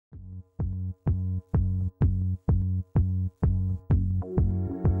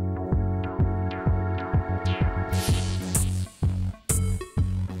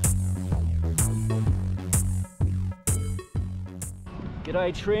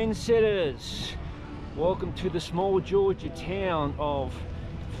G'day trendsetters, welcome to the small Georgia town of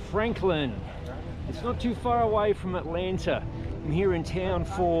Franklin. It's not too far away from Atlanta. I'm here in town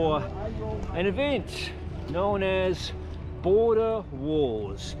for an event known as Border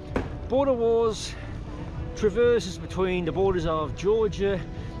Wars. Border Wars traverses between the borders of Georgia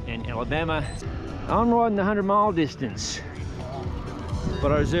and Alabama. I'm riding the 100-mile distance,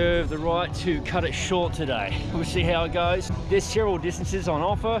 but I reserve the right to cut it short today. We'll see how it goes. There's several distances on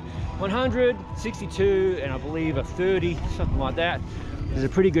offer: 100, 62, and I believe a 30, something like that. There's a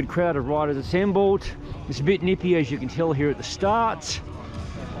pretty good crowd of riders assembled. It's a bit nippy, as you can tell here at the start.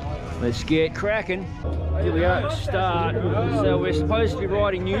 Let's get cracking. Here we are at start. So we're supposed to be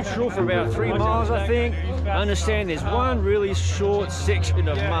riding neutral for about 3 miles, I think. I understand there's one really short section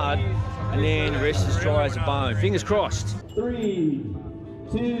of mud, and then the rest is dry as a bone. Fingers crossed. 3,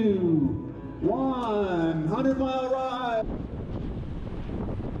 2, 1, 100-mile ride.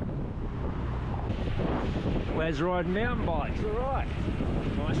 Lads riding mountain bikes, all right.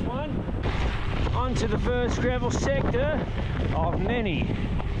 Nice one. On to the first gravel sector of many.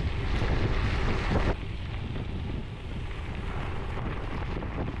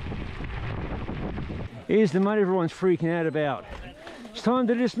 Here's the mud everyone's freaking out about. It's time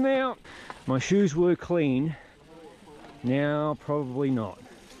to dismount. My shoes were clean. Now probably not.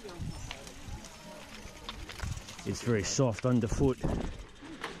 It's very soft underfoot.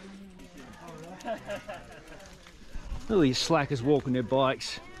 Look at these slackers walking their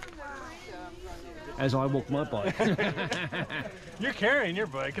bikes as I walk my bike. You're carrying your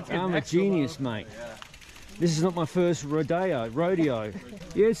bike. It's I'm a genius, mate. This is not my first rodeo.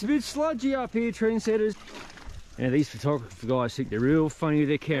 Yeah, it's a bit sludgy up here, trendsetters. Now these photographer guys think they're real funny with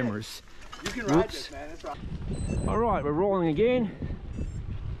their cameras. You can ride this, man. That's right. All right, we're rolling again.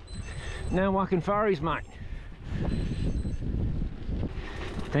 No mucking furries, mate.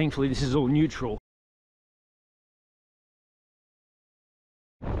 Thankfully, this is all neutral.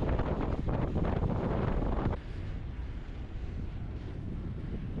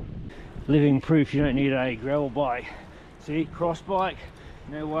 Living proof you don't need a gravel bike. See, cross bike,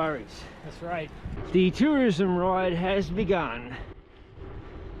 no worries. That's right. The tourism ride has begun.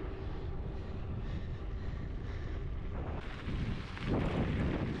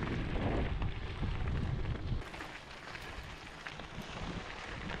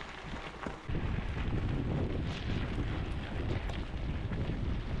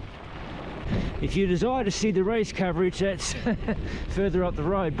 If you desire to see the race coverage, that's further up the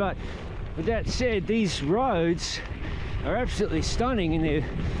road. But with that said, these roads are absolutely stunning, and they're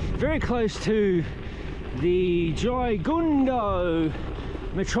very close to the gigundo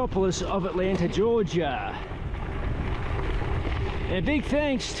metropolis of Atlanta, Georgia. And a big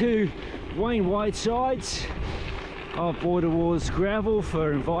thanks to Wayne Whitesides of Border Wars Gravel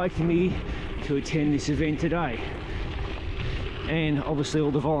for inviting me to attend this event today. And obviously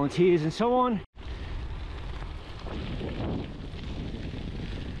all the volunteers and so on.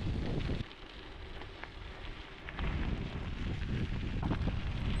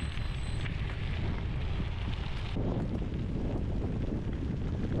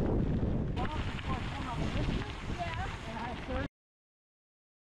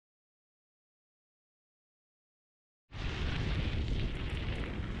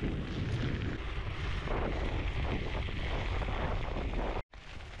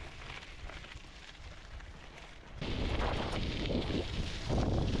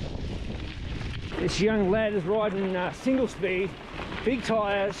 This young lad is riding single speed, big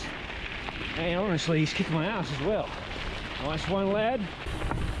tyres, and honestly he's kicking my ass as well. Nice one, lad.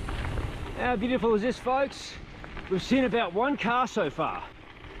 How beautiful is this, folks? We've seen about one car so far,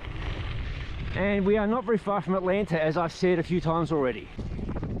 and we are not very far from Atlanta, as I've said a few times already.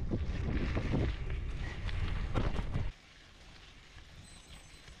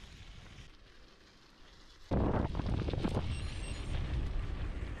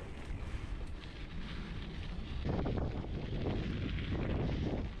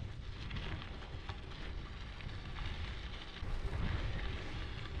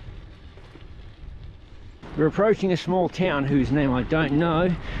 We're approaching a small town whose name I don't know.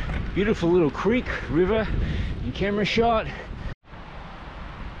 Beautiful little creek, river, and camera shot.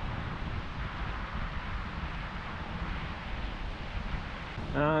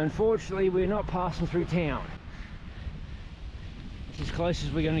 Unfortunately, we're not passing through town. It's as close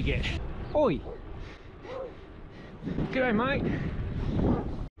as we're going to get. Oi! G'day, mate.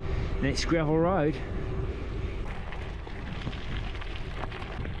 Next gravel road.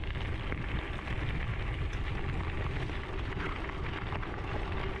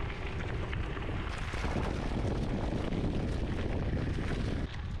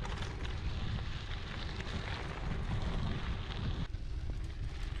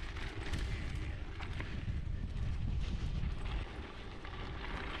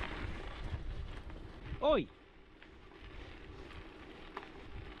 Oi!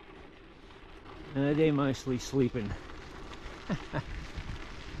 They're mostly sleeping.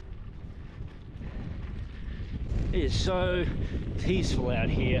 It is so peaceful out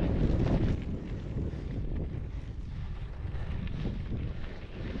here.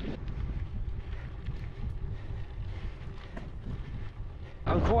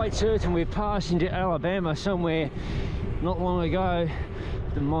 I'm quite certain we've passed into Alabama somewhere not long ago.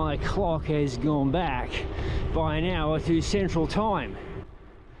 My clock has gone back by an hour to Central Time.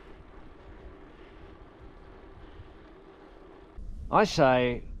 I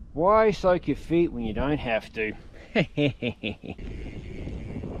say, why soak your feet when you don't have to?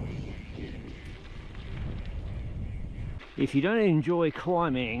 If you don't enjoy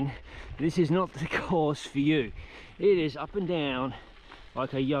climbing, this is not the course for you. It is up and down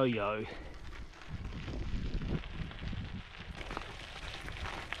like a yo-yo.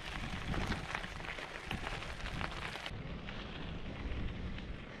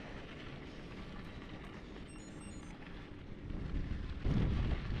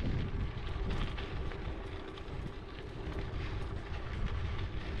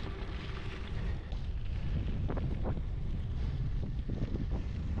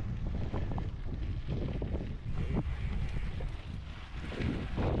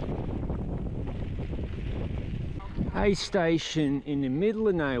 A station in the middle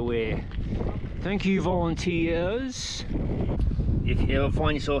of nowhere. Thank you, volunteers. If you ever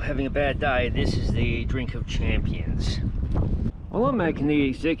find yourself having a bad day, this is the drink of champions. Well, I'm making the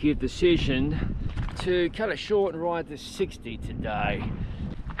executive decision to cut it short and ride the 60 today.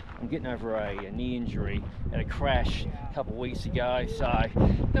 I'm getting over a knee injury at a crash a couple of weeks ago, so I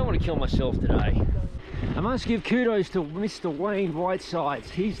don't want to kill myself today. I must give kudos to Mr. Wayne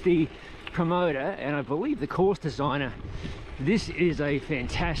Whitesides. He's the promoter and I believe the course designer. This is a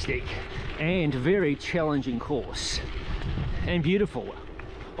fantastic and very challenging course, and beautiful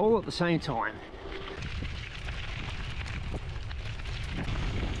all at the same time.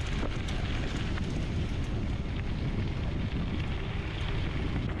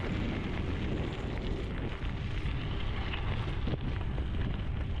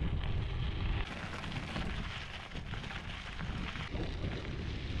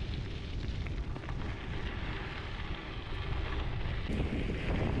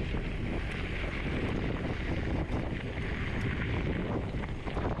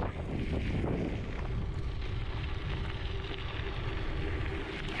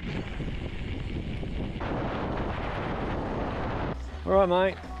 All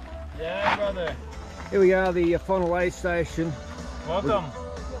right, mate. Yeah, brother. Here we are, the final aid station. Welcome.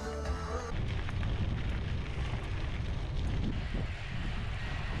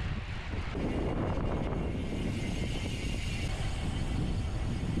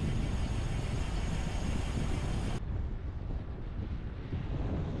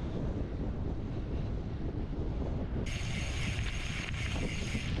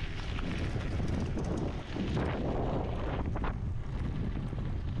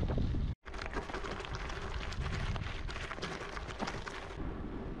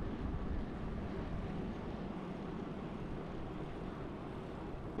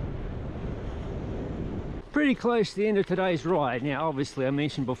 Pretty close to the end of today's ride. Now obviously I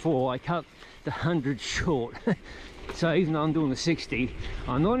mentioned before I cut the 100 short. So even though I'm doing the 60,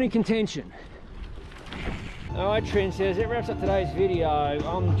 I'm not in contention. Alright, trendsetters, that wraps up today's video.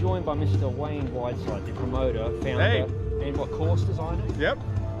 I'm joined by Mr. Wayne Whiteside, the promoter, founder, and what, course designer? Yep.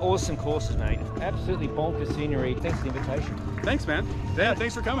 Awesome courses, mate. Absolutely bonkers scenery. Thanks for the invitation. Thanks, man. Yeah,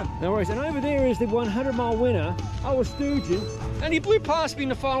 thanks for coming. No worries. And over there is the 100-mile winner, Sturgeon, and he blew past me in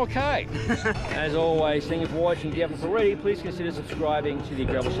the final K. As always, thank you for watching. If you haven't already, please consider subscribing to the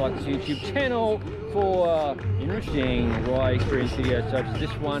Gravel Cyclist YouTube channel for interesting ride experience videos such as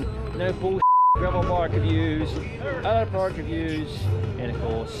this one. No bullshit gravel bike reviews, other product reviews, and of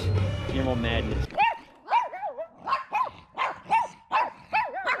course, general madness.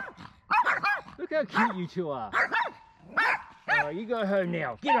 Look how cute you two are. Alright, you go home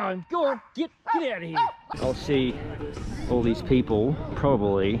now. Get home. Go on. Get out of here. I'll see all these people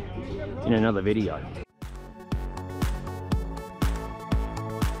probably in another video.